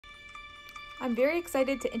I'm very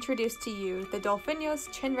excited to introduce to you the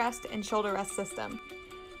Dolfinos chin rest and shoulder rest system.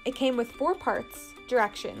 It came with 4 parts,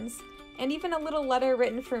 directions, and even a little letter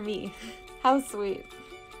written for me. How sweet.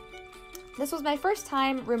 This was my first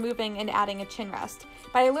time removing and adding a chin rest,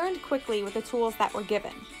 but I learned quickly with the tools that were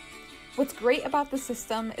given. What's great about the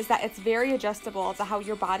system is that it's very adjustable to how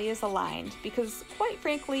your body is aligned because, quite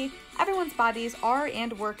frankly, everyone's bodies are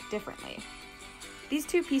and work differently. These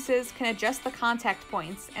 2 pieces can adjust the contact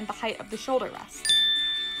points and the height of the shoulder rest.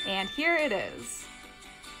 And here it is.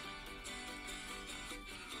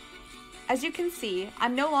 As you can see,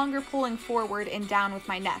 I'm no longer pulling forward and down with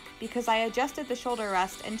my neck because I adjusted the shoulder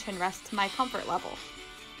rest and chin rest to my comfort level.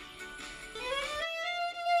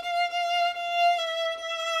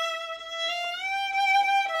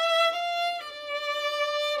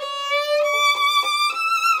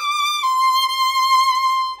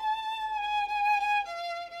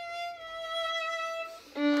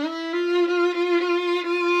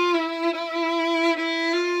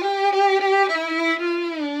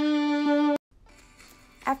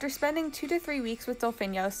 After spending 2 to 3 weeks with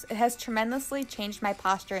Dolfinos, it has tremendously changed my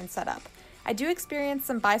posture and setup. I do experience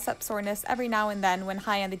some bicep soreness every now and then when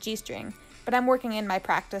high on the G-string, but I'm working in my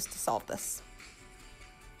practice to solve this.